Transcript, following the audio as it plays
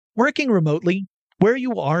Working remotely, where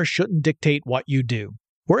you are shouldn't dictate what you do.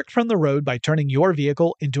 Work from the road by turning your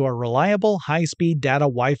vehicle into a reliable high-speed data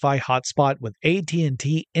Wi-Fi hotspot with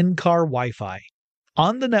AT&T in-car Wi-Fi.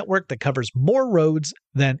 On the network that covers more roads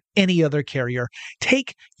than any other carrier,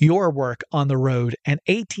 take your work on the road and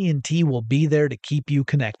AT&T will be there to keep you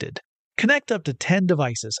connected. Connect up to 10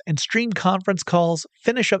 devices and stream conference calls,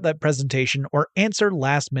 finish up that presentation, or answer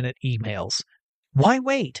last-minute emails. Why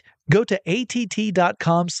wait? Go to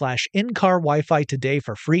att.com/in-car Wi-Fi today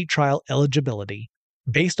for free trial eligibility.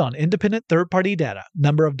 Based on independent third-party data,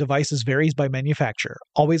 number of devices varies by manufacturer.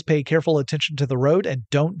 Always pay careful attention to the road and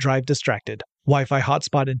don't drive distracted. Wi-Fi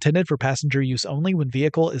hotspot intended for passenger use only when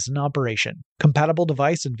vehicle is in operation. Compatible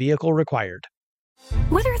device and vehicle required.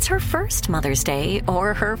 Whether it's her first Mother's Day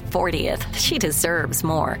or her 40th, she deserves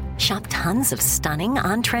more. Shop tons of stunning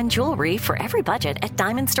on-trend jewelry for every budget at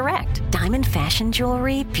Diamonds Direct. Diamond fashion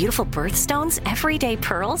jewelry, beautiful birthstones, everyday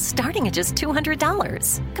pearls starting at just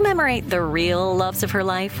 $200. Commemorate the real loves of her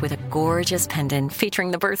life with a gorgeous pendant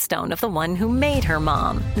featuring the birthstone of the one who made her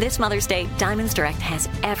mom. This Mother's Day, Diamonds Direct has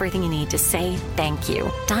everything you need to say thank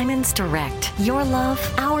you. Diamonds Direct. Your love,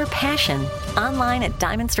 our passion. Online at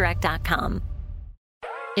diamondsdirect.com.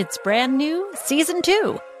 It's brand new, Season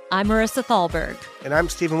 2. I'm Marissa Thalberg. And I'm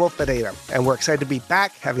Stephen Wolf Pereira. And we're excited to be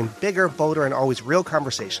back having bigger, bolder, and always real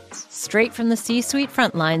conversations. Straight from the C-suite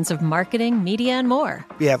front lines of marketing, media, and more.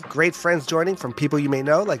 We have great friends joining from people you may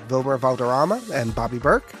know, like Wilmer Valderrama and Bobby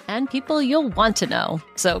Burke. And people you'll want to know.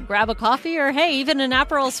 So grab a coffee or, hey, even an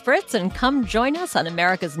Aperol Spritz and come join us on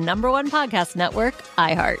America's #1 podcast network,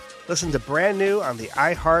 iHeart. Listen to Brand New on the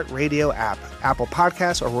iHeart Radio app, Apple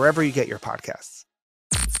Podcasts, or wherever you get your podcasts.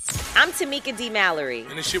 I'm Tamika D. Mallory.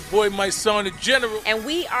 And it's your boy, my son, the General. And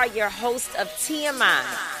we are your hosts of TMI.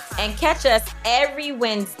 And catch us every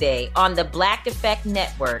Wednesday on the Black Effect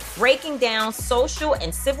Network, breaking down social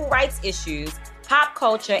and civil rights issues, pop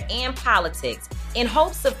culture, and politics in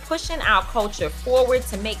hopes of pushing our culture forward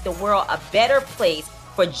to make the world a better place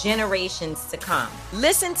for generations to come.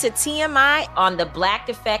 Listen to TMI on the Black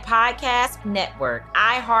Effect Podcast Network,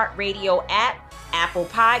 iHeartRadio app, Apple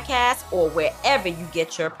Podcasts, or wherever you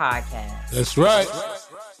get your podcasts. That's right.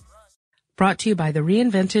 Brought to you by the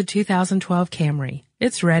reinvented 2012 Camry.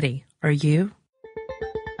 It's ready. Are you?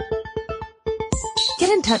 Get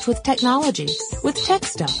in touch with technology with Tech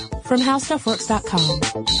Stuff from HowStuffWorks.com.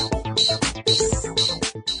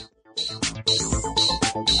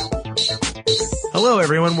 Hello,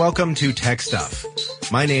 everyone. Welcome to Tech Stuff.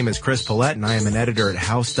 My name is Chris Paulette, and I am an editor at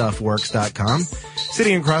HowStuffWorks.com.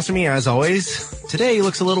 Sitting across from me, as always, today he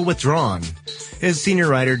looks a little withdrawn, is senior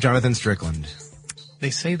writer Jonathan Strickland.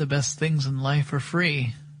 They say the best things in life are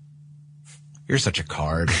free. You're such a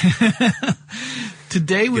card.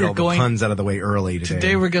 Today Get all the puns out of the way early today.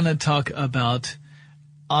 Today we're going to talk about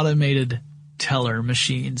automated teller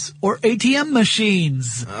machines or ATM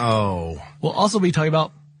machines. Oh. We'll also be talking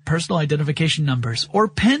about personal identification numbers or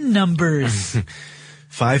PIN numbers.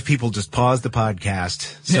 5 people just paused the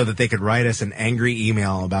podcast so that they could write us an angry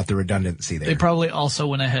email about the redundancy there. They probably also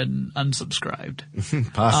went ahead and unsubscribed.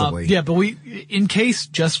 Possibly. Yeah, but in case,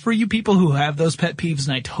 just for you people who have those pet peeves,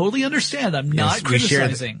 and I totally understand, I'm not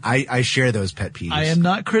criticizing. I share those pet peeves. I am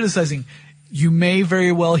not criticizing. You may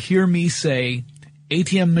very well hear me say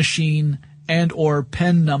ATM machine and or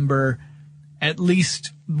PIN number at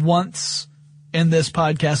least once in this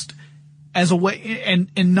podcast as a way, and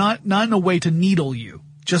not in a way to needle you.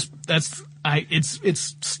 Just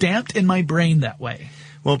it's stamped in my brain that way.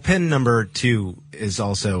 Well, PIN number 2 is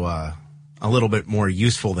also a little bit more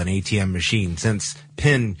useful than ATM machine, since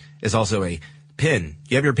PIN is also a PIN.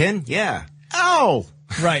 You have your PIN? Yeah. Oh!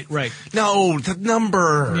 Right. No, the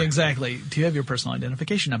number. Yeah, exactly. Do you have your personal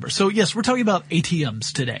identification number? So yes, we're talking about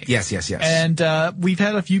ATMs today. Yes. And we've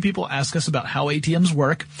had a few people ask us about how ATMs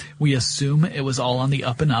work. We assume it was all on the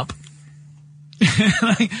up and up.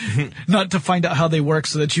 Not to find out how they work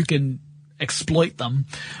so that you can exploit them.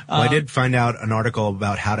 Well, I did find out an article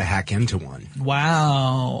about how to hack into one.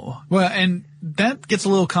 Wow. Well, and that gets a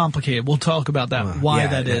little complicated. We'll talk about that, why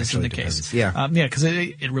that is in the case. Yeah. Because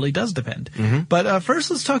it really does depend. Mm-hmm. But first,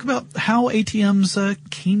 let's talk about how ATMs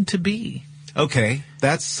came to be. Okay.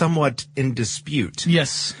 That's somewhat in dispute.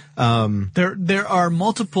 Yes. There are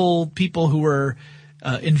multiple people who are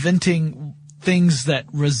inventing things that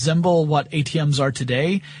resemble what ATMs are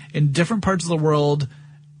today in different parts of the world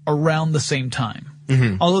around the same time.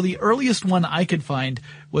 Mm-hmm. Although the earliest one I could find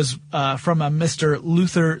was from a Mr.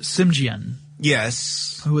 Luther Simjian.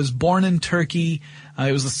 Yes. who was born in Turkey.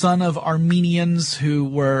 He was the son of Armenians who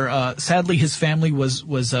were, sadly his family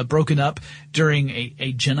was broken up during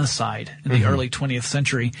a genocide in the early 20th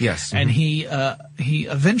century. Yes. And he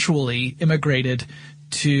eventually immigrated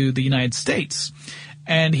to the United States.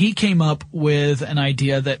 And he came up with an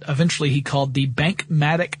idea that eventually he called the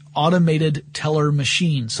Bankmatic Automated Teller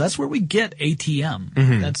Machine. So that's where we get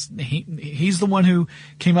ATM. He's the one who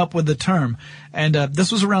came up with the term. And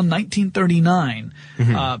this was around 1939.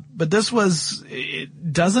 But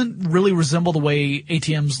it doesn't really resemble the way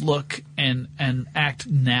ATMs look and act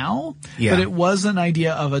now. Yeah. But it was an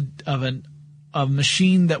idea of a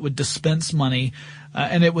machine that would dispense money.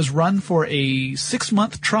 And it was run for a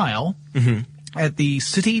 6-month trial. At the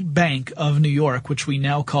City Bank of New York, which we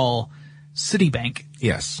now call Citibank.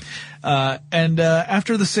 Yes. And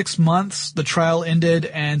after the 6 months, the trial ended,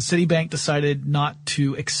 and Citibank decided not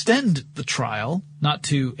to extend the trial, not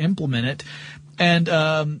to implement it. And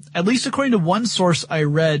at least according to one source I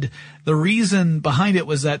read, the reason behind it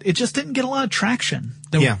was that it just didn't get a lot of traction.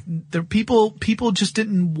 People just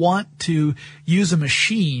didn't want to use a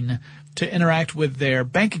machine to interact with their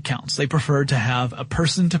bank accounts. They preferred to have a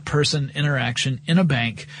person-to-person interaction in a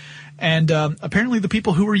bank. And apparently the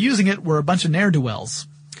people who were using it were a bunch of ne'er-do-wells.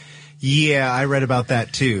 Yeah, I read about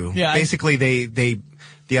that too. Yeah, basically, the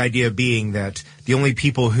idea being that the only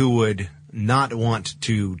people who would not want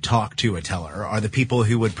to talk to a teller are the people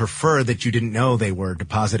who would prefer that you didn't know they were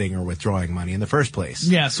depositing or withdrawing money in the first place.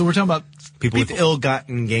 Yeah, so we're talking about people with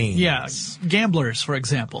ill-gotten gains. Yeah, gamblers, for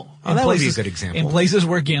example. Oh, that would be a good example. In places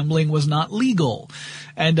where gambling was not legal.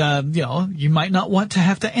 And, you might not want to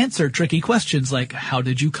have to answer tricky questions like, how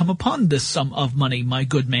did you come upon this sum of money, my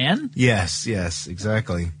good man? Yes,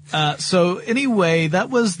 exactly. So anyway, that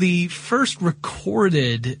was the first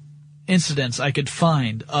recorded incidents I could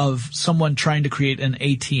find of someone trying to create an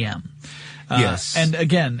ATM. Yes. And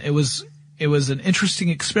again, it was an interesting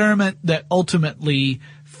experiment that ultimately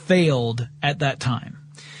failed at that time.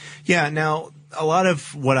 Yeah. Now, a lot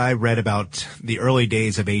of what I read about the early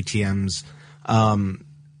days of ATMs,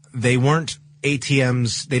 they weren't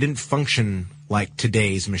ATMs. They didn't function like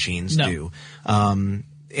today's machines do.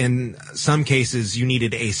 In some cases, you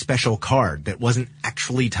needed a special card that wasn't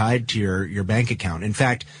actually tied to your bank account. In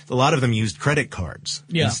fact, a lot of them used credit cards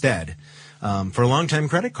instead. For a long time,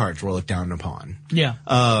 credit cards were looked down upon. Yeah.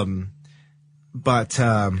 But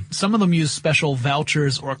some of them used special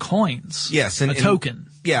vouchers or coins. Yes. A token.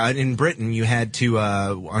 Yeah. In Britain, you had to,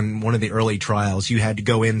 on one of the early trials, you had to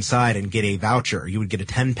go inside and get a voucher. You would get a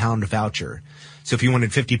 10-pound voucher. So if you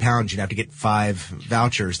wanted 50 pounds, you'd have to get 5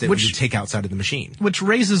 vouchers that you take outside of the machine. Which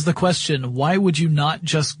raises the question, why would you not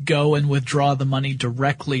just go and withdraw the money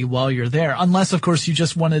directly while you're there? Unless, of course, you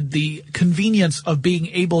just wanted the convenience of being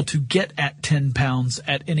able to get at 10 pounds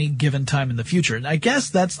at any given time in the future. And I guess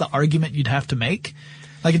that's the argument you'd have to make.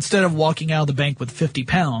 Like, instead of walking out of the bank with 50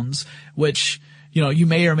 pounds, which, you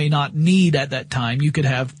may or may not need at that time, you could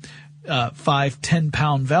have 5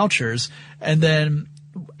 10-pound vouchers, and then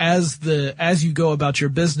as you go about your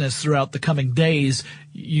business throughout the coming days,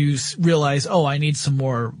 you realize, I need some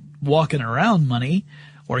more walking around money,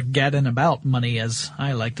 or gadding about money, as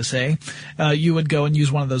I like to say. You would go and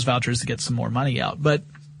use one of those vouchers to get some more money out. But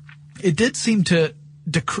it did seem to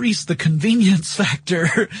decrease the convenience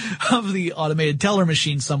factor of the automated teller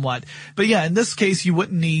machine somewhat. But yeah, in this case, you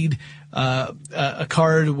wouldn't need a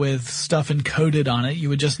card with stuff encoded on it. You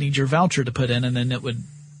would just need your voucher to put in, and then it would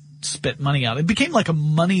spit money out. It became like a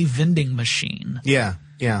money vending machine. Yeah.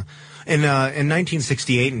 In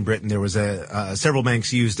 1968 in Britain, there was several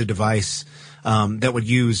banks used a device that would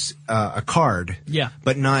use a card,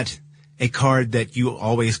 but not a card that you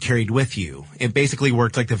always carried with you. It basically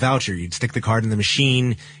worked like the voucher. You'd stick the card in the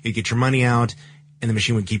machine, you'd get your money out, and the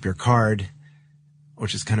machine would keep your card,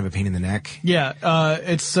 which is kind of a pain in the neck. Yeah,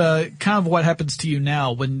 it's kind of what happens to you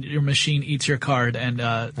now when your machine eats your card. And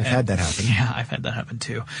I've had that happen. Yeah, I've had that happen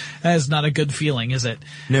too. That is not a good feeling, is it?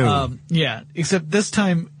 No. Yeah, except this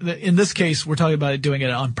time, in this case, we're talking about doing it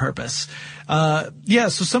on purpose. So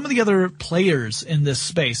some of the other players in this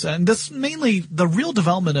space, and this mainly the real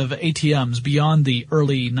development of ATMs beyond the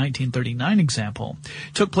early 1939 example,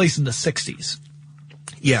 took place in the 60s.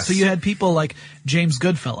 Yes. So you had people like James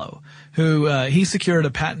Goodfellow, who he secured a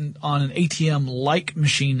patent on an ATM-like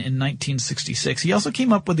machine in 1966. He also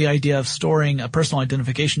came up with the idea of storing a personal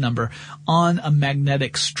identification number on a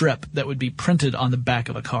magnetic strip that would be printed on the back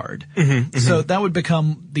of a card. So that would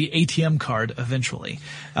become the ATM card eventually.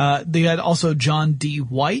 They had also John D.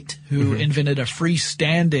 White, who invented a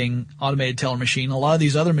freestanding automated teller machine. A lot of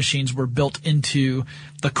these other machines were built into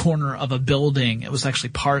the corner of a building. It was actually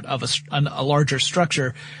part of a larger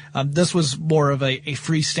structure. This was more of a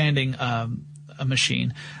freestanding a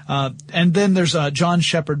machine. And then there's John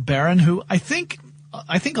Shepard Barron, who I think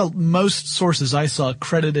most sources I saw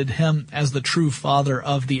credited him as the true father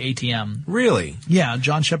of the ATM. Really? Yeah,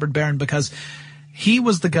 John Shepard Barron, because he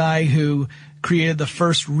was the guy who created the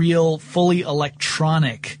first real fully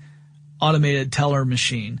electronic automated teller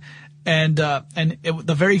machine. And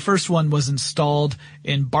the very first one was installed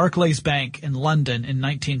in Barclays Bank in London in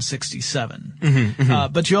 1967.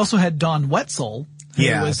 But you also had Don Wetzel.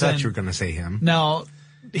 Yeah, I thought you were going to say him. Now,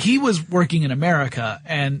 he was working in America,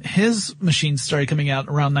 and his machines started coming out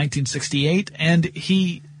around 1968, and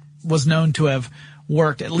he was known to have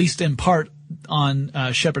worked, at least in part, on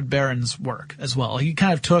Shepard Barron's work as well. He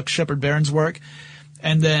kind of took Shepard Barron's work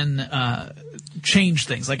and then changed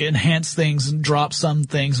things, like enhanced things and dropped some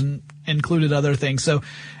things and included other things. So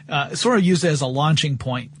sort of used it as a launching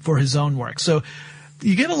point for his own work. So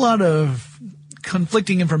you get a lot of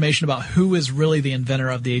conflicting information about who is really the inventor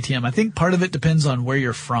of the ATM. I think part of it depends on where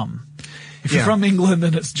you're from. If you're from England,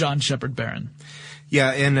 then it's John Shepard Barron.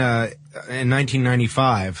 Yeah, in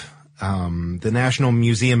 1995, the National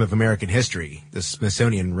Museum of American History, the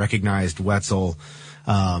Smithsonian, recognized Wetzel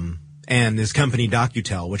and his company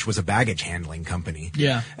DocuTel, which was a baggage handling company,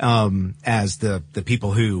 as the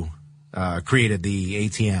people who created the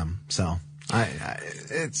ATM. So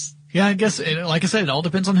it's... Yeah, I guess, like I said, it all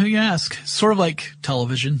depends on who you ask. Sort of like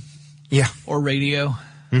television. Yeah. Or radio.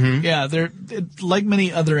 Yeah, like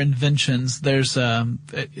many other inventions, there's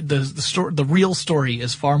the real story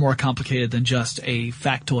is far more complicated than just a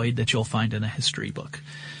factoid that you'll find in a history book.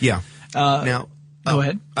 Yeah. Now, go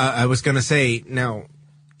ahead. I was going to say, now,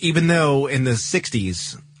 even though in the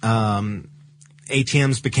 60s,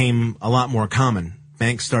 ATMs became a lot more common,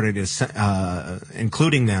 banks started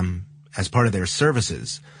including them as part of their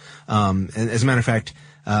services. And as a matter of fact,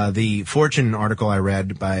 the Fortune article I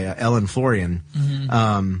read by Ellen Florian,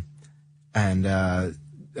 and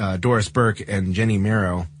Doris Burke and Jenny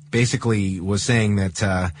Merrow basically was saying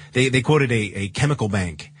that, they quoted a chemical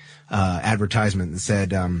bank, advertisement that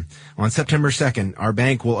said, on September 2nd, our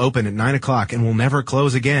bank will open at 9:00 and will never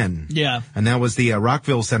close again. Yeah. And that was the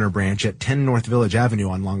Rockville Center branch at 10 North Village Avenue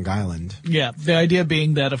on Long Island. Yeah. The idea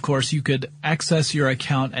being that, of course, you could access your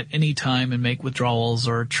account at any time and make withdrawals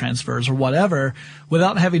or transfers or whatever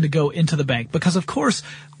without having to go into the bank. Because, of course,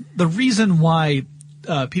 the reason why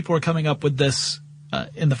people were coming up with this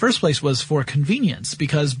in the first place was for convenience,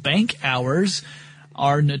 because bank hours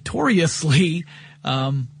are notoriously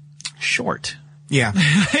short. Yeah.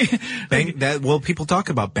 People talk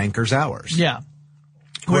about bankers' hours. Yeah.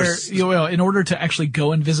 Where, in order to actually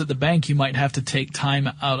go and visit the bank, you might have to take time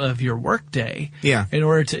out of your work day. Yeah. In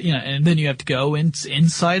order to, and then you have to go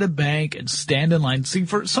inside a bank and stand in line. See,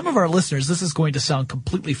 for some of our listeners, this is going to sound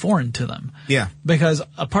completely foreign to them. Yeah. Because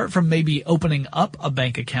apart from maybe opening up a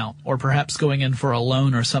bank account or perhaps going in for a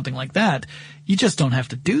loan or something like that, you just don't have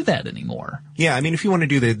to do that anymore. Yeah, I mean, if you want to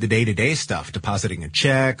do the day-to-day stuff, depositing a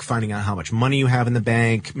check, finding out how much money you have in the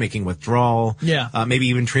bank, making withdrawal, maybe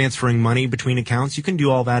even transferring money between accounts, you can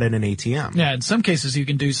do all that in an ATM. Yeah, in some cases you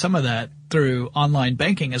can do some of that through online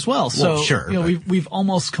banking as well. So, sure, we've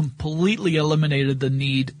almost completely eliminated the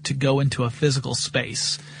need to go into a physical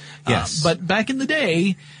space. Yes. But back in the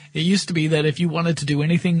day, it used to be that if you wanted to do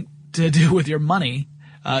anything to do with your money,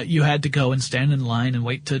 you had to go and stand in line and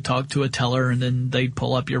wait to talk to a teller, and then they'd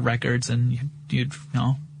pull up your records, and you'd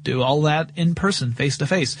do all that in person, face to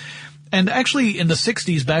face. And actually, in the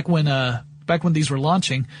 60s, back when these were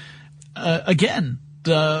launching, again,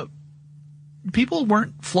 the people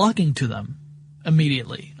weren't flocking to them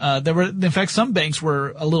immediately. In fact, some banks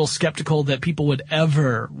were a little skeptical that people would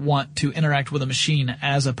ever want to interact with a machine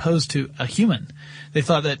as opposed to a human. They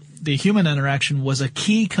thought that the human interaction was a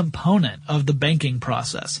key component of the banking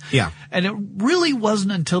process. Yeah. And it really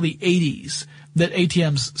wasn't until the 80s that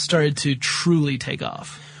ATMs started to truly take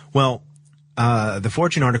off. Well, the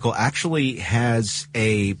Fortune article actually has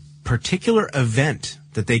a particular event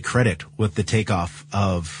that they credit with the takeoff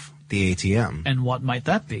of the ATM. And what might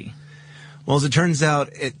that be? Well, as it turns out,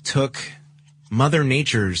 it took Mother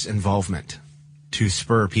Nature's involvement to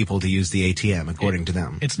spur people to use the ATM, according to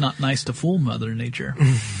them. It's not nice to fool Mother Nature.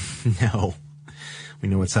 No. We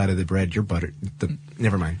know what side of the bread you're buttered.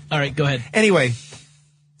 Never mind. All right, go ahead. Anyway,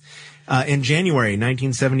 in January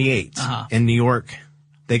 1978, in New York,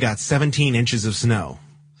 they got 17 inches of snow,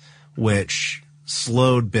 which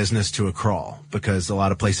slowed business to a crawl because a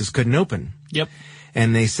lot of places couldn't open. Yep.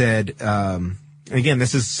 And they said, again,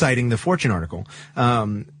 this is citing the Fortune article,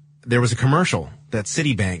 there was a commercial that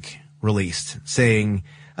Citibank released saying,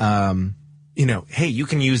 hey, you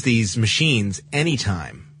can use these machines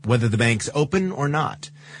anytime, whether the bank's open or not.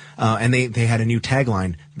 And they had a new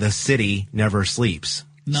tagline, "The city never sleeps."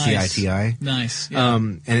 Nice. CITI. Nice. Yeah.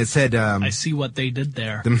 And it said, I see what they did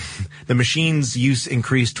there. The machine's use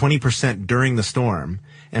increased 20% during the storm.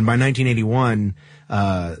 And by 1981,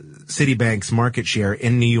 Citibank's market share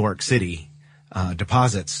in New York City,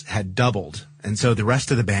 deposits had doubled. And so the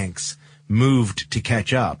rest of the banks moved to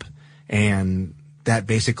catch up. And that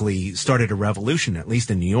basically started a revolution, at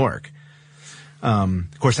least in New York.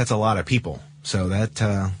 Of course, that's a lot of people. So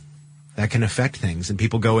that can affect things. And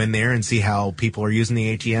people go in there and see how people are using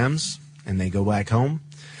the ATMs, and they go back home,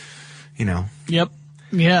 Yep.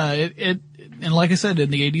 Yeah, and like I said,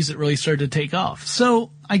 in the 80s, it really started to take off.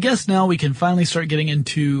 So I guess now we can finally start getting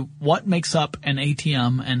into what makes up an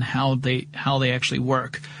ATM and how they actually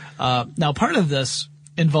work. Now, part of this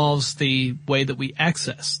involves the way that we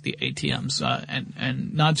access the ATMs,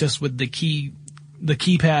 and not just with the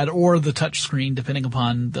keypad or the touch screen, depending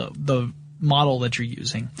upon the model that you're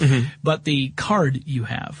using, but the card you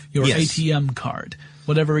have, your ATM card,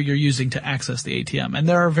 whatever you're using to access the ATM. And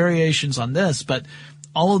there are variations on this, but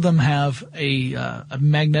all of them have a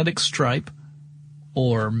magnetic stripe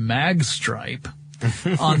or mag stripe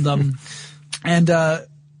on them. And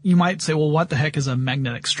you might say, well, what the heck is a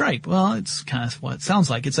magnetic stripe? Well, it's kind of what it sounds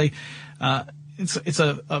like. It's a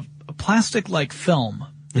plastic-like film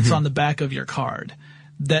that's on the back of your card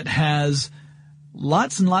that has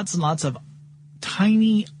lots and lots and lots of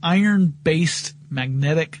tiny iron-based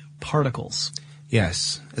magnetic particles.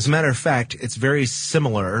 Yes. As a matter of fact, it's very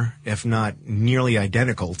similar, if not nearly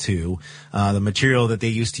identical to the material that they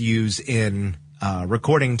used to use in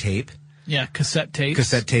recording tape. Yeah, cassette tapes.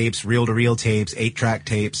 Cassette tapes, reel-to-reel tapes, 8-track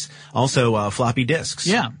tapes, also floppy disks.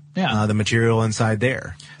 Yeah. The material inside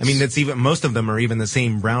there. I mean, most of them are even the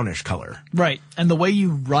same brownish color. Right. And the way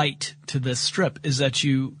you write to this strip is that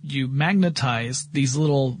you magnetize these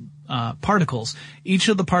little particles. Each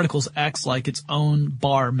of the particles acts like its own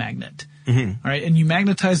bar magnet. All right. And you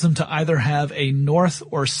magnetize them to either have a north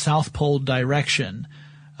or south pole direction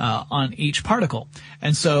on each particle.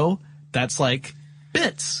 And so that's like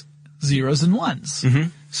bits, zeros and ones.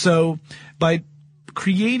 So by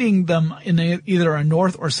creating them in either a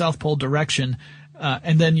north or south pole direction,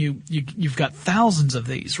 and then you've got thousands of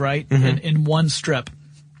these, right? In one strip.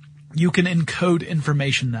 You can encode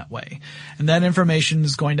information that way. And that information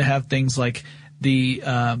is going to have things like the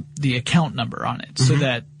account number on it, so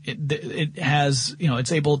that it has,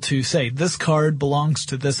 it's able to say this card belongs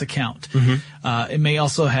to this account. It may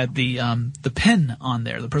also have the PIN on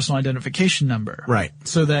there, the personal identification number. Right.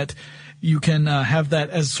 So that you can have that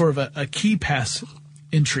as sort of a key pass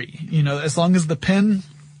entry. As long as the PIN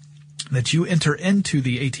that you enter into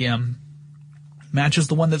the ATM matches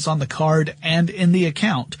the one that's on the card and in the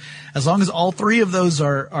account, as long as all three of those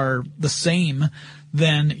are the same,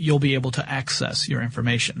 then you'll be able to access your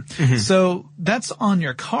information. So that's on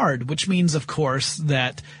your card, which means, of course,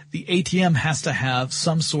 that the ATM has to have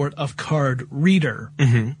some sort of card reader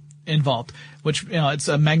involved, which, it's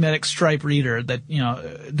a magnetic stripe reader that,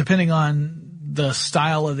 depending on the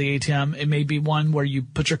style of the ATM, it may be one where you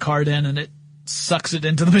put your card in and it sucks it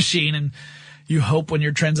into the machine, and you hope when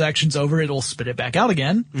your transaction's over, it'll spit it back out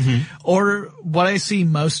again. Or what I see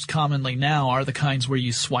most commonly now are the kinds where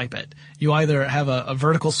you swipe it. You either have a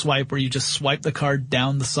vertical swipe where you just swipe the card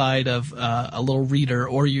down the side of a little reader,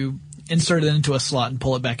 or you insert it into a slot and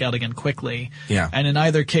pull it back out again quickly. Yeah. And in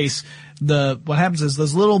either case, what happens is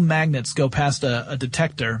those little magnets go past a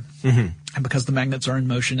detector. And because the magnets are in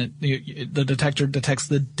motion, the detector detects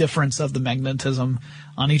the difference of the magnetism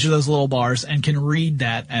on each of those little bars and can read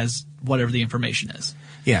that as whatever the information is.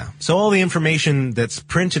 Yeah. So all the information that's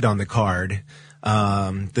printed on the card,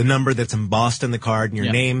 the number that's embossed in the card and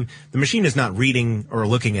your name, the machine is not reading or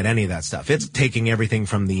looking at any of that stuff. It's taking everything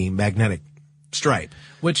from the magnetic stripe.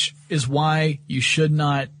 Which is why you should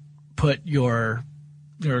not put your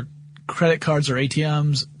credit cards or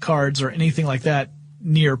ATMs cards or anything like that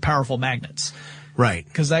near powerful magnets. Right.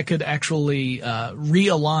 Because that could actually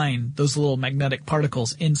realign those little magnetic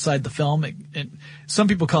particles inside the film. Some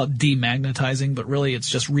people call it demagnetizing, but really it's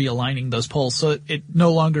just realigning those poles. So it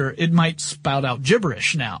might spout out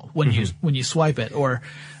gibberish now when you swipe it, or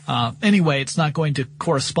anyway, it's not going to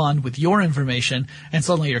correspond with your information, and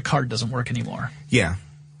suddenly your card doesn't work anymore. Yeah.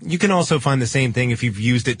 You can also find the same thing if you've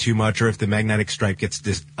used it too much, or if the magnetic stripe gets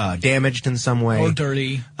damaged in some way. Or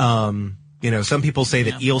dirty. Some people say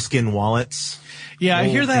that eelskin wallets. Yeah, I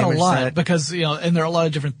hear that a lot that. because, and there are a lot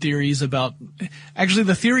of different theories about, actually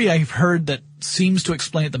the theory I've heard that seems to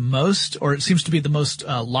explain it the most, or it seems to be the most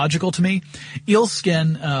logical to me.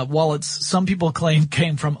 Eelskin wallets, some people claim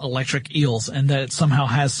came from electric eels, and that it somehow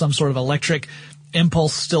has some sort of electric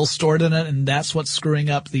impulse still stored in it, and that's what's screwing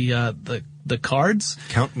up the cards.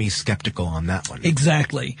 Count me skeptical on that one.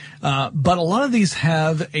 Exactly. But a lot of these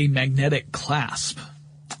have a magnetic clasp.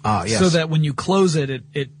 Ah, yes. So that when you close it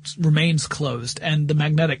remains closed. And the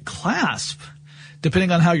magnetic clasp, depending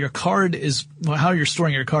on how you're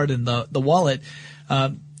storing your card in the wallet,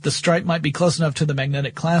 the stripe might be close enough to the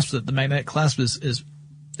magnetic clasp that the magnetic clasp is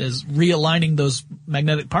realigning those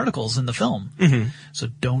magnetic particles in the film. Mm-hmm. So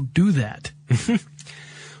don't do that.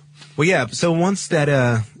 Well, yeah. So once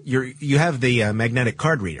that you have the magnetic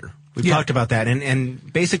card reader, we've talked about that,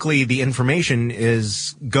 and basically the information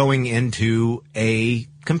is going into a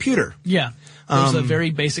computer. Yeah. There's a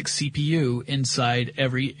very basic CPU inside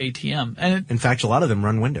every ATM, and in fact, a lot of them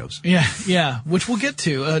run Windows. Yeah, which we'll get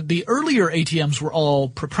to. The earlier ATMs were all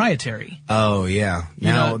proprietary. Oh yeah.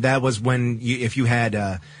 Now that was when if you had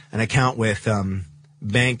an account with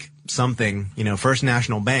bank something, First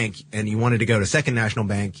National Bank, and you wanted to go to Second National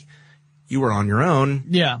Bank, you were on your own.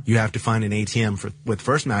 Yeah. You have to find an ATM with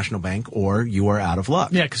First National Bank, or you are out of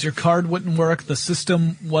luck. Yeah, because your card wouldn't work. The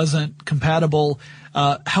system wasn't compatible.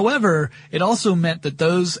 However, it also meant that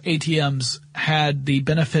those ATMs had the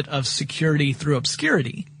benefit of security through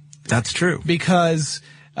obscurity. That's true. Because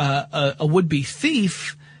a would-be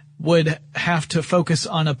thief would have to focus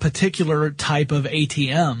on a particular type of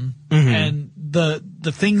ATM, and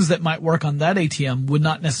the things that might work on that ATM would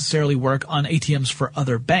not necessarily work on ATMs for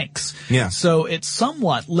other banks. Yeah. So it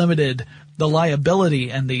somewhat limited the liability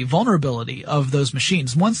and the vulnerability of those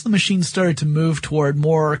machines. Once the machines started to move toward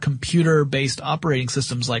more computer-based operating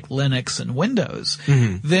systems like Linux and Windows,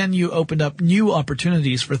 then you opened up new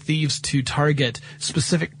opportunities for thieves to target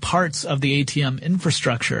specific parts of the ATM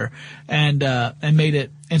infrastructure and made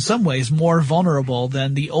it in some ways more vulnerable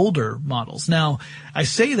than the older models. Now, I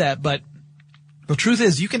say that, but the truth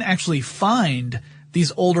is you can actually find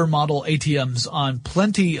these older model ATMs on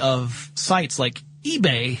plenty of sites like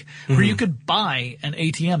eBay, where you could buy an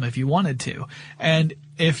ATM if you wanted to. And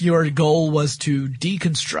if your goal was to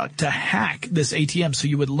deconstruct, to hack this ATM so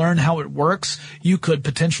you would learn how it works, you could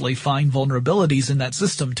potentially find vulnerabilities in that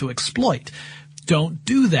system to exploit. Don't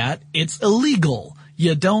do that. It's illegal.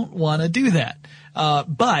 You don't want to do that.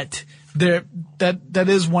 But that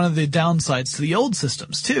is one of the downsides to the old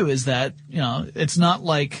systems too, is that, it's not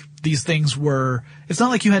like these things it's not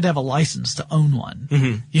like you had to have a license to own one.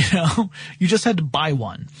 You just had to buy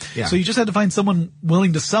one. Yeah. So you just had to find someone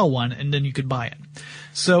willing to sell one, and then you could buy it.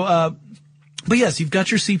 So, but yes, you've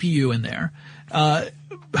got your CPU in there.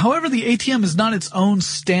 However, the ATM is not its own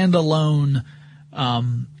standalone,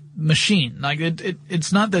 machine. Like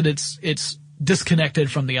it's not that it's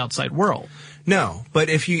disconnected from the outside world. No, but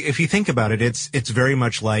if you think about it, it's very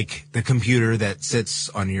much like the computer that sits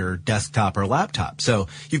on your desktop or laptop. So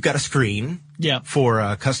you've got a screen for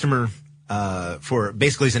a customer, for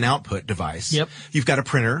basically as an output device. Yep. You've got a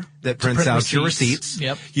printer that prints out your receipts.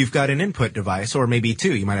 Yep. You've got an input device, or maybe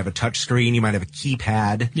two. You might have a touch screen. You might have a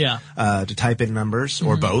keypad. To type in numbers,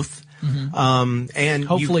 or both. And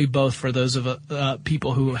hopefully both for those of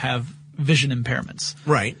people who have vision impairments.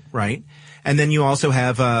 Right. And then you also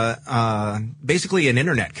have basically an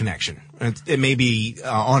internet connection. It may be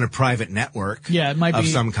on a private network. Yeah, it might of be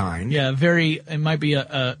some kind. Yeah, it might be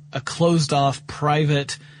a closed off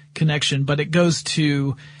private connection, but it goes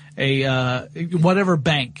to a whatever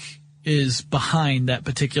bank is behind that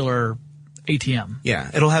particular ATM. Yeah,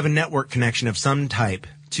 it'll have a network connection of some type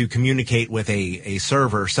to communicate with a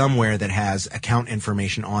server somewhere that has account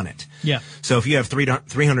information on it. Yeah. So if you have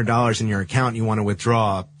 $300 in your account and you want to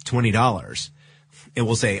withdraw $20, it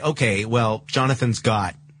will say, okay, well, Jonathan's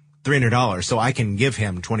got $300, so I can give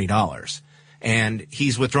him $20. And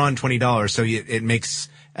he's withdrawn $20, so it makes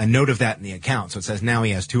a note of that in the account. So it says now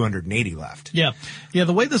he has $280 left. Yeah. Yeah,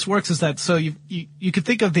 the way this works is that, so you could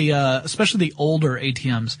think of especially the older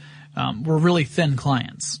ATMs, were really thin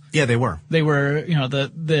clients. Yeah, they were. They were,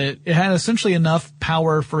 it had essentially enough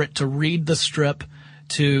power for it to read the strip,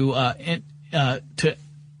 to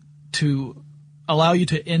to allow you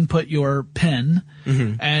to input your PIN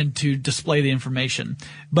and to display the information.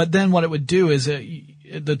 But then what it would do is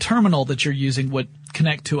the terminal that you're using would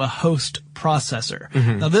connect to a host processor.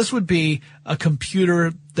 Now, this would be a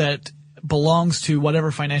computer that belongs to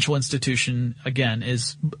whatever financial institution, again,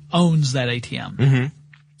 owns that ATM.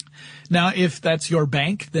 Now, if that's your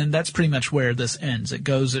bank, then that's pretty much where this ends. It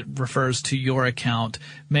refers to your account,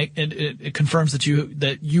 it confirms that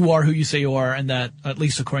you are who you say you are, and that, at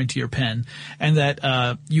least according to your PIN, and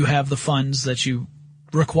that you have the funds that you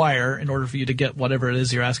require in order for you to get whatever it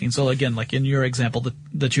is you're asking. So again, like in your example,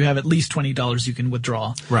 that you have at least $20 you can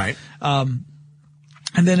withdraw. Right.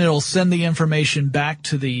 And then it'll send the information back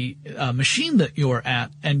to the machine that you're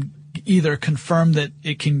at and either confirm that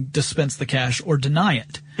it can dispense the cash or deny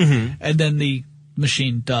it. And then the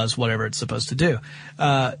machine does whatever it's supposed to do.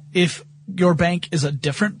 If your bank is a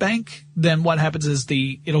different bank, then what happens is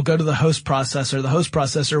it'll go to the host processor. The host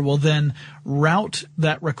processor will then route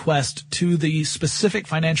that request to the specific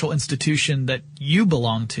financial institution that you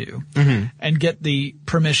belong to and get the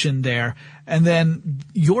permission there. And then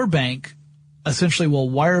your bank essentially will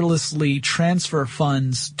wirelessly transfer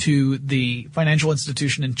funds to the financial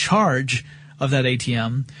institution in charge of that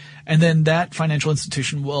ATM, and then that financial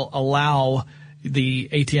institution will allow the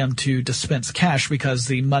ATM to dispense cash because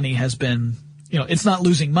the money has been, it's not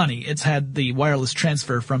losing money. It's had the wireless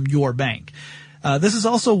transfer from your bank. This is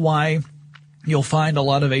also why you'll find a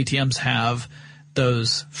lot of ATMs have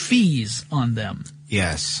those fees on them.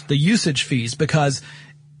 Yes. The usage fees, because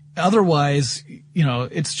otherwise,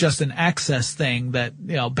 it's just an access thing that,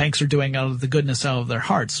 banks are doing out of the goodness out of their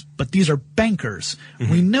hearts. But these are bankers.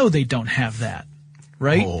 We know they don't have that,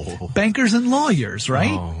 right? Oh. Bankers and lawyers,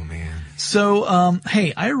 right? Oh, man. So,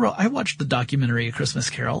 hey, I watched the documentary A Christmas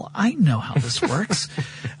Carol. I know how this works.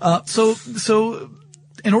 So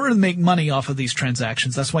in order to make money off of these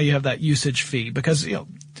transactions, that's why you have that usage fee, because,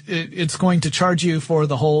 it's going to charge you for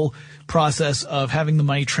the whole process of having the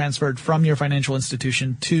money transferred from your financial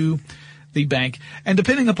institution to the bank. And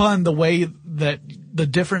depending upon the way that the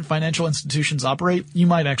different financial institutions operate, you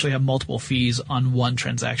might actually have multiple fees on one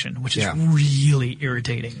transaction, which is really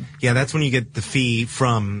irritating. Yeah, that's when you get the fee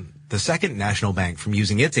from the Second National Bank from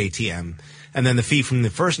using its ATM, and then the fee from the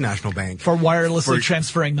First National Bank for wirelessly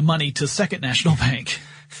transferring the money to Second National Bank.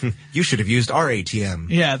 You should have used our ATM.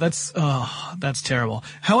 Yeah, that's terrible.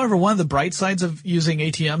 However, one of the bright sides of using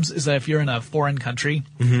ATMs is that if you're in a foreign country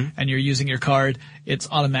and you're using your card, it's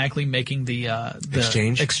automatically making the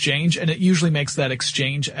exchange, and it usually makes that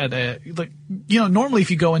exchange at normally if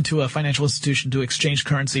you go into a financial institution to exchange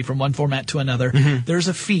currency from one format to another, there's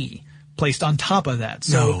a fee placed on top of that.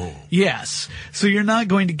 So yes. So you're not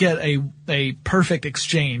going to get a perfect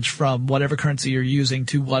exchange from whatever currency you're using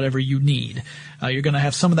to whatever you need. You're going to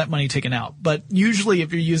have some of that money taken out. But usually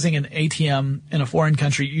if you're using an ATM in a foreign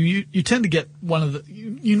country, you tend to get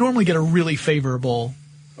you normally get a really favorable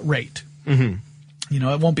rate. It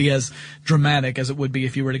won't be as dramatic as it would be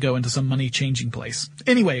if you were to go into some money changing place.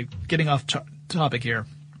 Anyway, getting off topic here.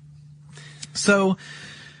 So,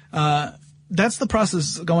 that's the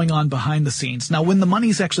process going on behind the scenes. Now, when the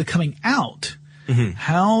money's actually coming out,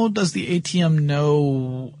 how does the ATM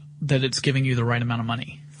know that it's giving you the right amount of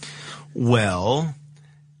money? Well,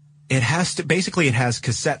 it has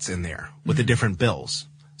cassettes in there with the different bills.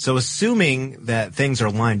 So assuming that things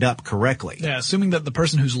are lined up correctly. Yeah, assuming that the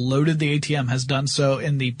person who's loaded the ATM has done so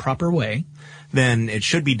in the proper way. Then it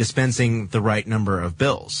should be dispensing the right number of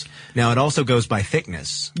bills. Now, it also goes by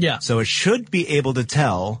thickness. Yeah. So it should be able to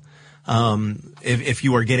tell if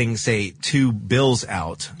you are getting, say, 2 bills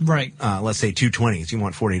out, right? Let's say 2 20s, you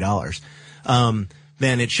want $40,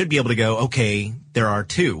 then it should be able to go, okay, there are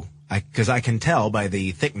 2, because I can tell by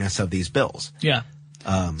the thickness of these bills. Yeah.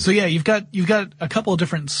 So yeah, you've got a couple of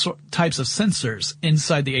different types of sensors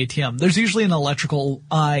inside the ATM. There's usually an electrical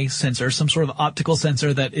eye sensor, some sort of optical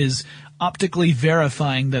sensor that is optically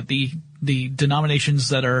verifying that the denominations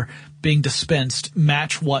that are being dispensed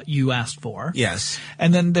match what you asked for. Yes.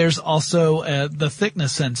 And then there's also the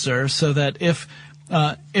thickness sensor, so that if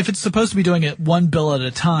it's supposed to be doing it 1 bill at a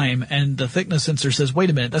time and the thickness sensor says, wait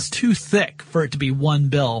a minute, that's too thick for it to be 1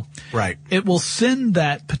 bill. Right. It will send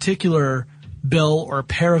that particular bill or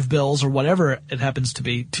pair of bills or whatever it happens to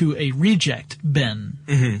be to a reject bin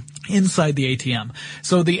inside the ATM.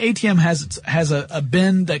 So the ATM has a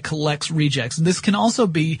bin that collects rejects, and this can also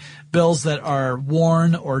be bills that are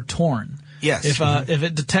worn or torn. Yes. If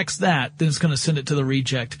it detects that, then it's going to send it to the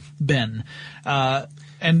reject bin.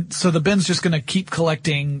 And so the bin's just going to keep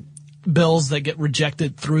collecting bills that get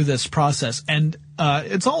rejected through this process, and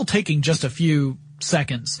it's all taking just a few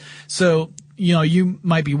seconds. So you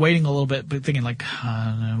might be waiting a little bit, but thinking like,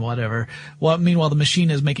 whatever. Well, meanwhile, the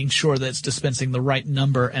machine is making sure that it's dispensing the right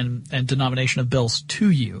number and denomination of bills to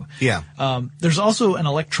you. Yeah. There's also an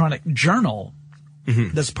electronic journal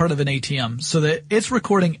that's part of an ATM, so that it's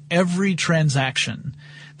recording every transaction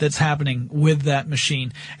that's happening with that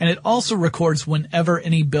machine. And it also records whenever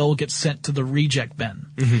any bill gets sent to the reject bin.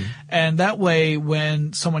 And that way,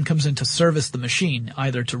 when someone comes in to service the machine,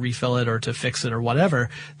 either to refill it or to fix it or whatever,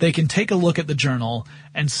 they can take a look at the journal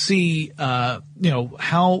and see,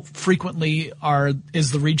 how frequently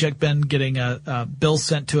is the reject bin getting a bill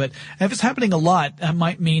sent to it. And if it's happening a lot, that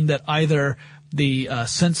might mean that either the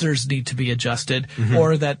sensors need to be adjusted,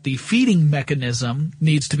 or that the feeding mechanism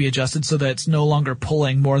needs to be adjusted so that it's no longer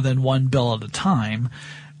pulling more than one bill at a time.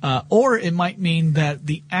 Or it might mean that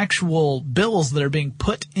the actual bills that are being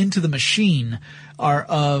put into the machine are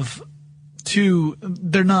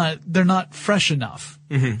they're not fresh enough.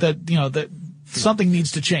 That something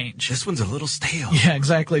needs to change. This one's a little stale. Yeah,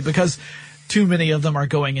 exactly. Because too many of them are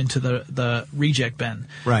going into the reject bin.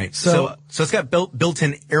 Right. So it's got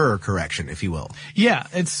built-in error correction, if you will. Yeah,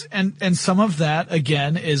 and some of that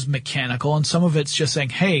again is mechanical, and some of it's just saying,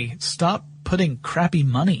 "Hey, stop putting crappy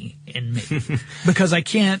money in me because I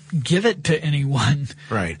can't give it to anyone."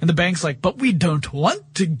 Right. And the bank's like, "But we don't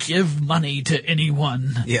want to give money to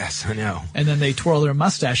anyone." Yes, I know. And then they twirl their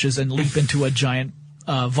mustaches and leap into a giant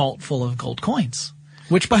vault full of gold coins,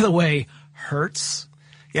 which, by the way, hurts.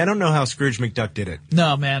 Yeah, I don't know how Scrooge McDuck did it.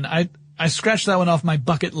 No, man. I scratched that one off my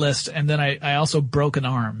bucket list, and then I also broke an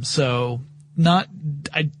arm. So I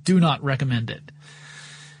do not recommend it.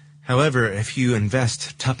 However, if you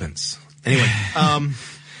invest tuppence. Anyway, fat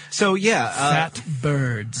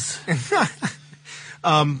birds. It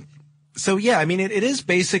is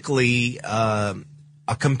basically a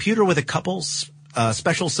computer with a couple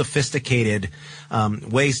special sophisticated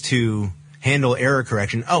ways to handle error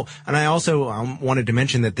correction. Oh, and I also wanted to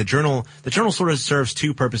mention that the journal sort of serves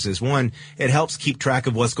two purposes. One, it helps keep track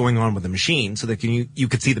of what's going on with the machine so that you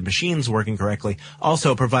could see the machine's working correctly.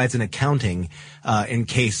 Also, it provides an accounting in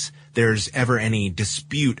case there's ever any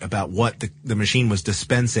dispute about what the machine was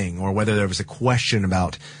dispensing, or whether there was a question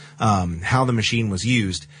about how the machine was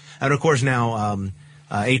used. And of course now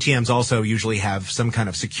ATMs also usually have some kind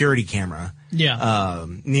of security camera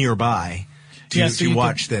nearby to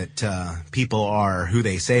watch that people are who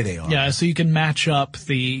they say they are. Yeah, so you can match up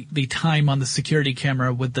the time on the security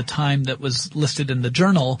camera with the time that was listed in the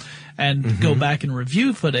journal and go back and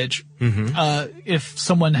review footage.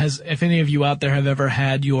 If any of you out there have ever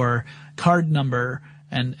had your card number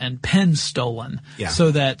and PIN stolen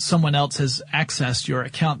so that someone else has accessed your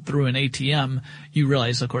account through an ATM, you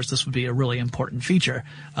realize, of course, this would be a really important feature.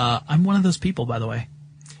 I'm one of those people, by the way.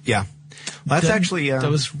 Yeah. Well, that's actually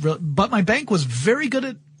but my bank was very good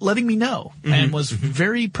at letting me know and was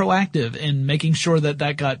very proactive in making sure that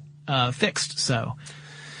got fixed. So,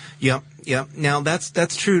 yeah. Now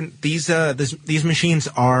that's true. These machines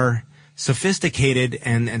are sophisticated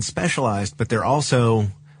and specialized, but they're also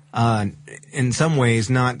in some ways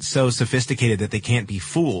not so sophisticated that they can't be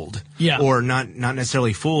fooled. Yeah. Or not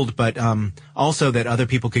necessarily fooled, but also that other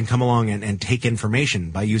people can come along and take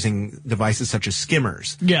information by using devices such as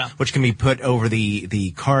skimmers. Yeah. Which can be put over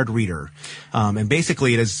the card reader. And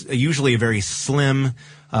basically it is usually a very slim,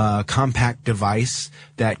 compact device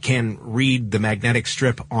that can read the magnetic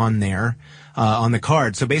strip on there. On the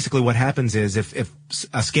card. So basically what happens is if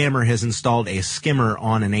a scammer has installed a skimmer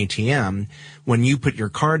on an ATM, when you put your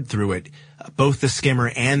card through it, both the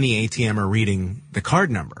skimmer and the ATM are reading the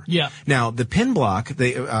card number. Yeah. Now, the PIN block, in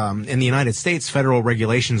the United States, federal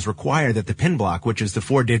regulations require that the PIN block, which is the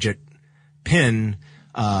 4-digit PIN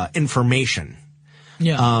information,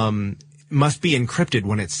 must be encrypted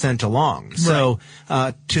when it's sent along. Right. So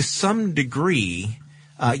to some degree,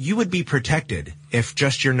 you would be protected if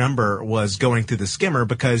just your number was going through the skimmer,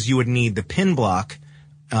 because you would need the PIN block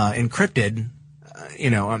encrypted,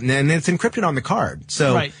 and it's encrypted on the card.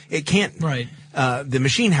 So it can't, the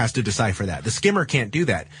machine has to decipher that. The skimmer can't do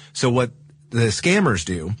that. So what the scammers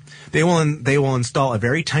do, they will install a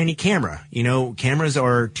very tiny camera. Cameras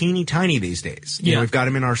are teeny tiny these days. We've got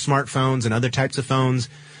them in our smartphones and other types of phones.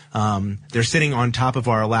 They're sitting on top of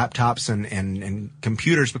our laptops and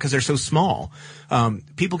computers because they're so small.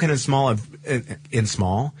 People can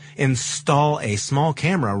install a small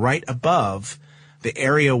camera right above the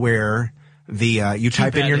area where you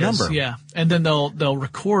type in your number. Yeah. And then they'll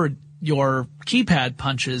record your keypad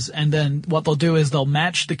punches, and then what they'll do is they'll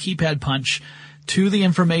match the keypad punch to the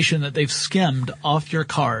information that they've skimmed off your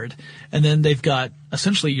card, and then they've got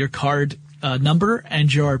essentially your card number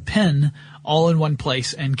and your PIN all in one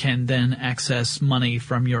place and can then access money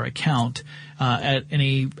from your account at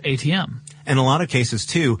any ATM. In a lot of cases,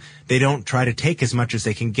 too, they don't try to take as much as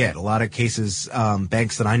they can get. A lot of cases,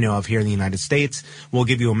 banks that I know of here in the United States will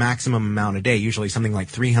give you a maximum amount a day, usually something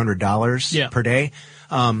like $300 per day.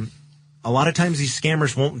 A lot of times these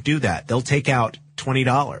scammers won't do that. They'll take out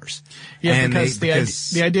 $20. Yeah, and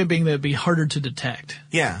because the idea being that it'd be harder to detect.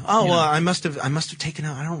 Yeah. Oh, well, I must have taken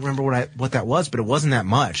out, I don't remember what that was, but it wasn't that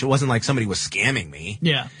much. It wasn't like somebody was scamming me.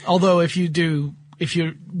 Yeah. Although which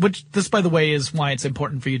this, by the way, is why it's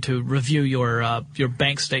important for you to review your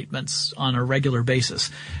bank statements on a regular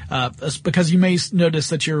basis, because you may notice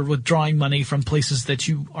that you're withdrawing money from places that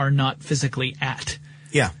you are not physically at.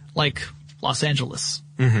 Yeah. Like Los Angeles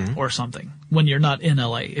or something when you're not in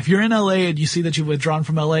LA. If you're in LA and you see that you've withdrawn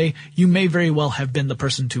from LA, you may very well have been the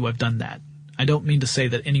person to have done that. I don't mean to say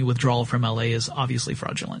that any withdrawal from LA is obviously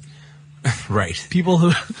fraudulent. Right. People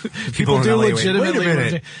do legitimately. Wait a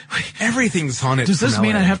minute. Everything's on it. Does this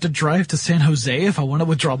mean I have to drive to San Jose if I want to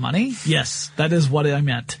withdraw money? Yes, that is what I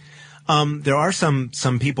meant. There are some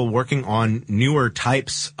people working on newer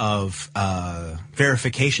types of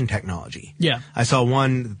verification technology. Yeah. I saw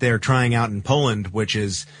one they're trying out in Poland, which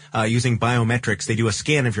is using biometrics. They do a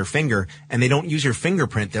scan of your finger, and they don't use your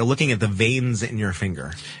fingerprint. They're looking at the veins in your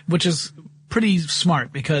finger. Which is pretty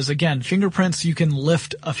smart because, again, fingerprints, you can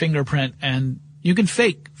lift a fingerprint and you can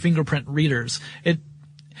fake fingerprint readers.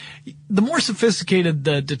 The more sophisticated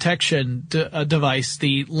the detection device,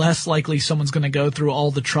 the less likely someone's going to go through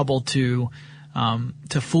all the trouble to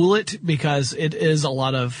fool it, because it is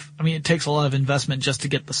it takes a lot of investment just to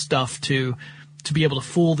get the stuff to be able to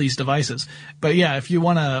fool these devices. But yeah, if you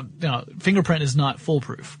want to, fingerprint is not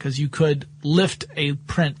foolproof, because you could lift a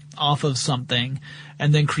print off of something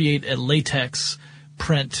and then create a latex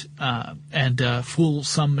print, and fool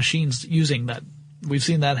some machines using that. We've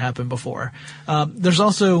seen that happen before. There's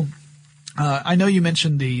also, I know you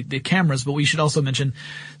mentioned the cameras, but we should also mention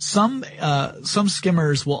some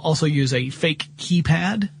skimmers will also use a fake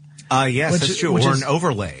keypad. Yes, that's true. Or an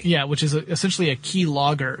overlay. Yeah, which is essentially a key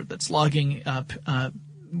logger that's logging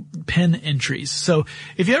PIN entries. So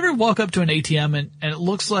if you ever walk up to an ATM and it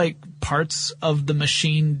looks like parts of the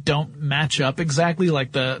machine don't match up exactly,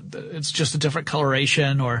 like it's just a different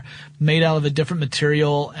coloration or made out of a different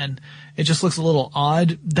material and it just looks a little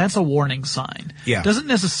odd, that's a warning sign. Yeah. Doesn't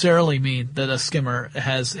necessarily mean that a skimmer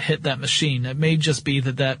has hit that machine. It may just be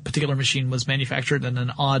that particular machine was manufactured in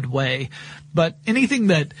an odd way. But anything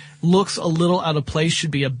that looks a little out of place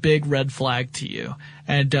should be a big red flag to you.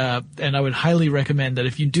 And I would highly recommend that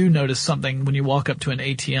if you do notice something when you walk up to an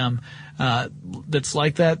ATM, that's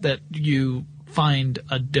like that you find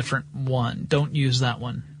a different one. Don't use that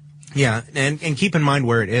one. Yeah. And keep in mind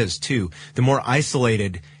where it is too. The more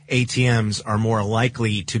isolated ATMs are more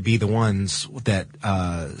likely to be the ones that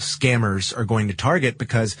scammers are going to target,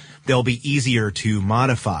 because they'll be easier to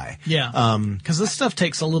modify. Yeah, because this stuff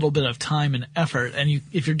takes a little bit of time and effort, and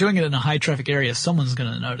if you're doing it in a high traffic area, someone's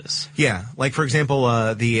going to notice. Yeah, like for example,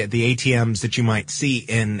 the ATMs that you might see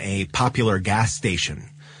in a popular gas station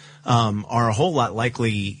are a whole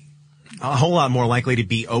lot more likely to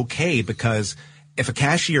be okay, because if a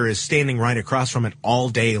cashier is standing right across from it all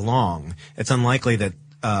day long, it's unlikely that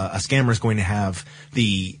a scammer is going to have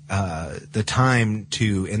the time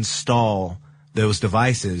to install those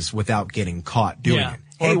devices without getting caught doing it.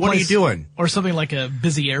 Hey, what are you doing? Or something like a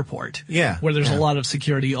busy airport. Yeah. Where there's a lot of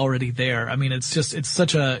security already there. I mean, it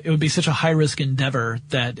would be such a high risk endeavor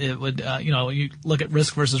that it would, you look at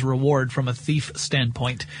risk versus reward from a thief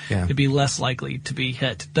standpoint. Yeah. It'd be less likely to be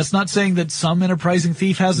hit. That's not saying that some enterprising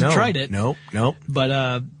thief hasn't tried it. Nope.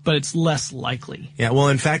 But it's less likely. Yeah. Well,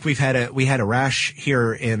 in fact, we had a rash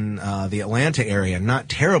here in the Atlanta area not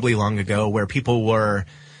terribly long ago where people were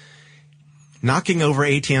knocking over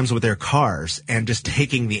ATMs with their cars and just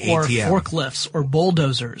taking the ATM. Or forklifts or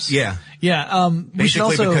bulldozers. Yeah. Yeah.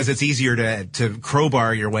 Basically because it's easier to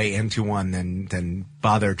crowbar your way into one than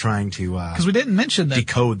bother trying to because we didn't mention that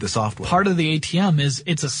decode the software. Part of the ATM is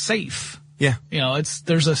it's a safe. Yeah.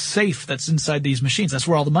 There's a safe that's inside these machines. That's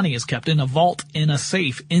where all the money is kept, in a vault, in a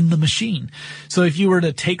safe, in the machine. So if you were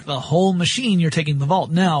to take the whole machine, you're taking the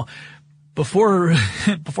vault. Now, before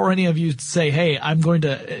any of you say, hey, I'm going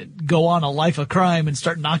to go on a life of crime and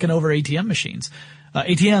start knocking over ATM machines.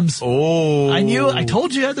 ATMs. Oh. I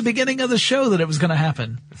told you at the beginning of the show that it was going to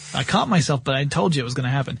happen. I caught myself, but I told you it was going to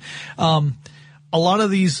happen. A lot of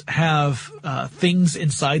these have, things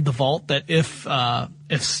inside the vault that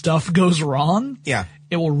if stuff goes wrong, yeah,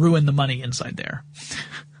 it will ruin the money inside there.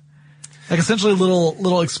 Like essentially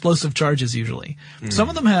little explosive charges usually. Some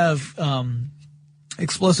of them have,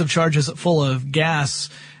 explosive charges full of gas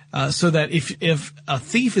so that if a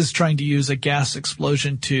thief is trying to use a gas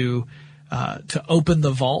explosion to open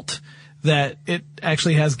the vault, that it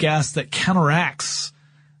actually has gas that counteracts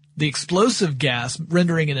the explosive gas,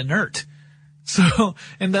 rendering it inert. So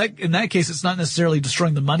in that case, it's not necessarily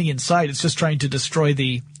destroying the money inside. It's just trying to destroy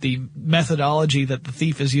the methodology that the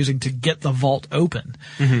thief is using to get the vault open.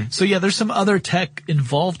 Mm-hmm. So yeah, there's some other tech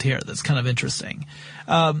involved here that's kind of interesting.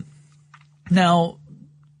 Now,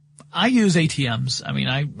 I use ATMs. I mean,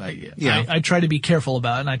 I try to be careful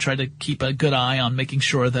about it, and I try to keep a good eye on making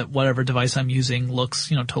sure that whatever device I'm using looks,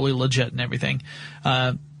 totally legit and everything.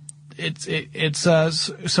 So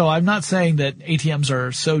I'm not saying that ATMs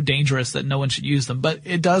are so dangerous that no one should use them, but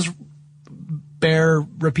it does bear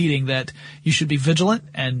repeating that you should be vigilant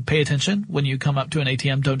and pay attention when you come up to an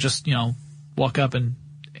ATM. Don't just, walk up and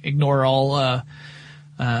ignore all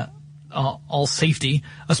safety,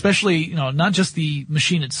 especially, not just the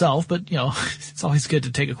machine itself, but, it's always good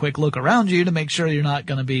to take a quick look around you to make sure you're not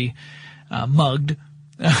going to be mugged.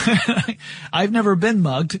 I've never been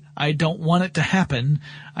mugged. I don't want it to happen.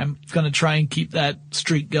 I'm going to try and keep that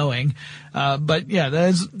streak going. But yeah,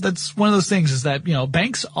 that's one of those things is that,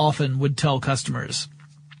 banks often would tell customers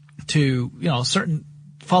to,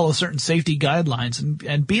 follow certain safety guidelines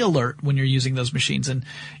and be alert when you're using those machines, and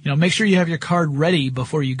make sure you have your card ready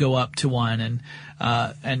before you go up to one, and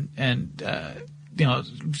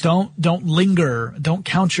don't linger, don't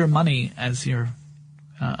count your money as you're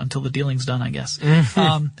until the dealing's done, I guess.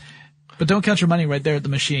 But don't count your money right there at the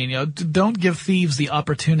machine. Don't give thieves the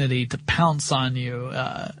opportunity to pounce on you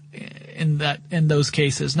in those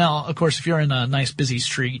cases. Now, of course, if you're in a nice busy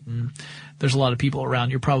street and there's a lot of people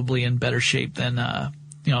around, you're probably in better shape than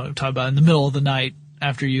talk about in the middle of the night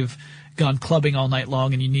after you've gone clubbing all night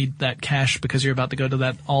long and you need that cash because you're about to go to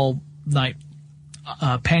that all night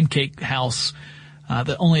pancake house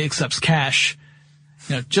that only accepts cash.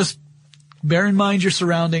 Just bear in mind your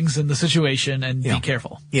surroundings and the situation and be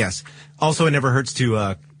careful. Yes. Also, it never hurts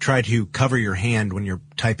to try to cover your hand when you're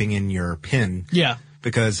typing in your PIN. Yeah.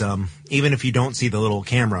 Because even if you don't see the little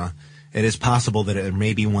camera, it is possible that there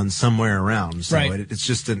may be one somewhere around. So right. It's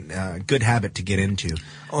just a good habit to get into.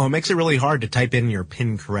 Oh, it makes it really hard to type in your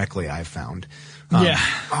PIN correctly, I've found. Yeah.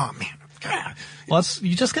 Oh, man. God. Well,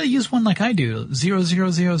 you just got to use one like I do.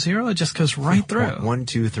 0000. It just goes right through. 1,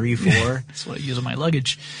 2, 3, 4. That's what I use on my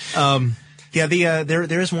luggage. Yeah,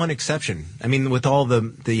 there is one exception. I mean, with all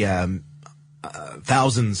the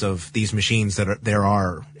thousands of these machines that there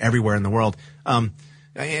are everywhere in the world,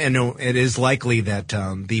 I know it is likely that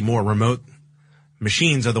the more remote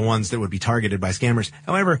machines are the ones that would be targeted by scammers.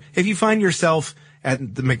 However, if you find yourself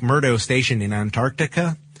at the McMurdo station in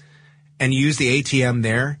Antarctica and you use the ATM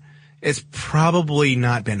there, it's probably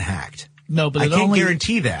not been hacked. No, but I can't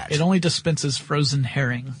guarantee that. It only dispenses frozen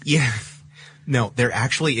herring. Yeah. No, there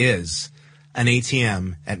actually is an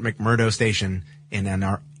ATM at McMurdo Station in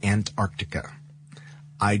Antarctica.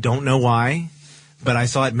 I don't know why, but I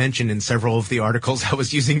saw it mentioned in several of the articles I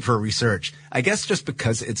was using for research. I guess just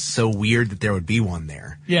because it's so weird that there would be one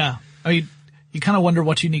there. Yeah. I mean, you kind of wonder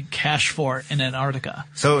what you need cash for in Antarctica.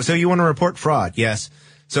 So you want to report fraud? Yes.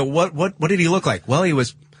 So what did he look like? Well, he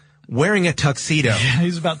was wearing a tuxedo. Yeah,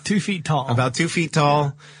 he's about 2 feet tall. About 2 feet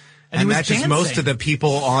tall. And matches dancing. Most of the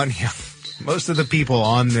people on him. Most of the people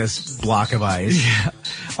on this block of ice. Yeah.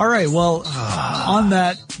 All right. Well, on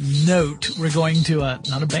that note, we're going to,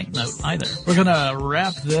 not a bank note either. We're going to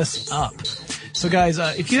wrap this up. So guys,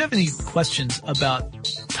 if you have any questions about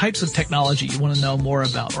types of technology you want to know more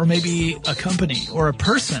about, or maybe a company or a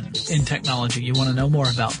person in technology you want to know more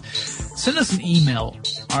about, send us an email.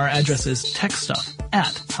 Our address is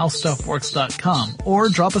techstuff@howstuffworks.com, or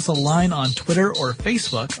drop us a line on Twitter or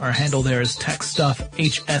Facebook. Our handle there is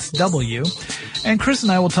techstuffhsw. And Chris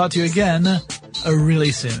and I will talk to you again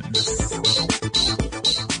really soon.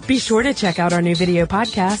 Be sure to check out our new video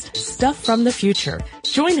podcast, Stuff from the Future.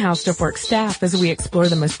 Join How Stuff Works staff as we explore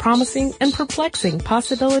the most promising and perplexing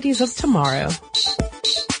possibilities of tomorrow.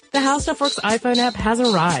 The How Stuff Works iPhone app has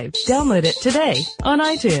arrived. Download it today on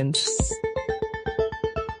iTunes.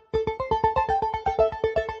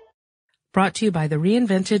 Brought to you by the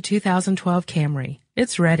reinvented 2012 Camry.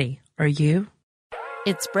 It's ready. Are you?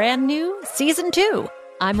 It's brand new, Season 2.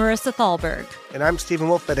 I'm Marissa Thalberg. And I'm Stephen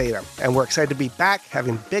Wolf Pereira, and we're excited to be back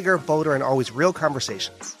having bigger, bolder, and always real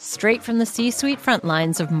conversations. Straight from the C-suite front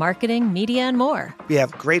lines of marketing, media, and more. We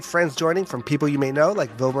have great friends joining from people you may know,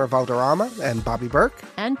 like Wilmer Valderrama and Bobby Burke.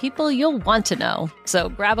 And people you'll want to know. So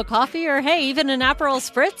grab a coffee or, hey, even an Aperol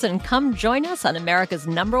Spritz and come join us on America's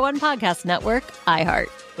 #1 podcast network, iHeart.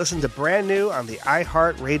 Listen to Brand New on the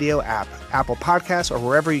iHeart Radio app, Apple Podcasts, or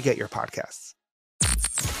wherever you get your podcasts.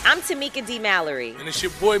 I'm Tamika D. Mallory. And it's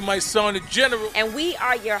your boy, my son, the General. And we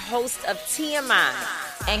are your hosts of TMI.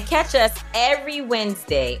 And catch us every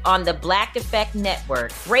Wednesday on the Black Effect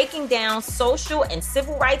Network, breaking down social and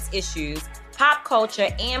civil rights issues, pop culture,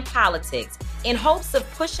 and politics in hopes of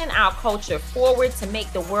pushing our culture forward to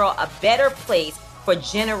make the world a better place for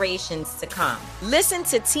generations to come. Listen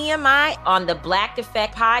to TMI on the Black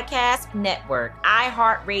Effect Podcast Network,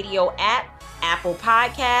 iHeartRadio app, Apple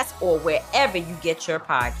Podcasts, or wherever you get your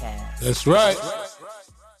podcasts. That's right.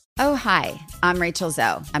 Oh, hi, I'm Rachel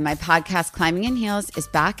Zoe, and my podcast, Climbing in Heels, is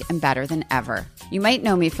back and better than ever. You might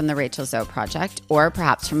know me from the Rachel Zoe Project, or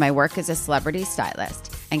perhaps from my work as a celebrity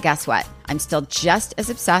stylist. And guess what? I'm still just as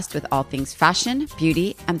obsessed with all things fashion,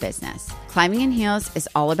 beauty, and business. Climbing in Heels is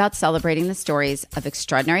all about celebrating the stories of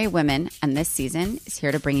extraordinary women, and this season is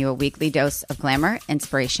here to bring you a weekly dose of glamour,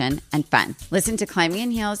 inspiration, and fun. Listen to Climbing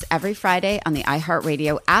in Heels every Friday on the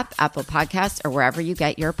iHeartRadio app, Apple Podcasts, or wherever you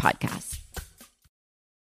get your podcasts.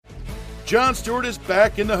 Jon Stewart is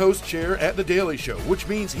back in the host chair at The Daily Show, which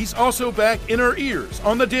means he's also back in our ears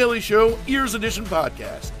on The Daily Show Ears Edition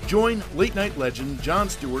podcast. Join late-night legend Jon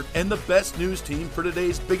Stewart and the best news team for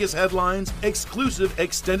today's biggest headlines, exclusive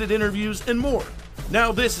extended interviews, and more.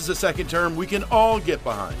 Now this is a second term we can all get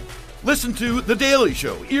behind. Listen to The Daily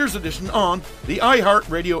Show Ears Edition on the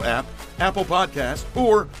iHeartRadio app, Apple Podcasts,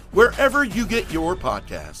 or wherever you get your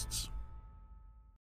podcasts.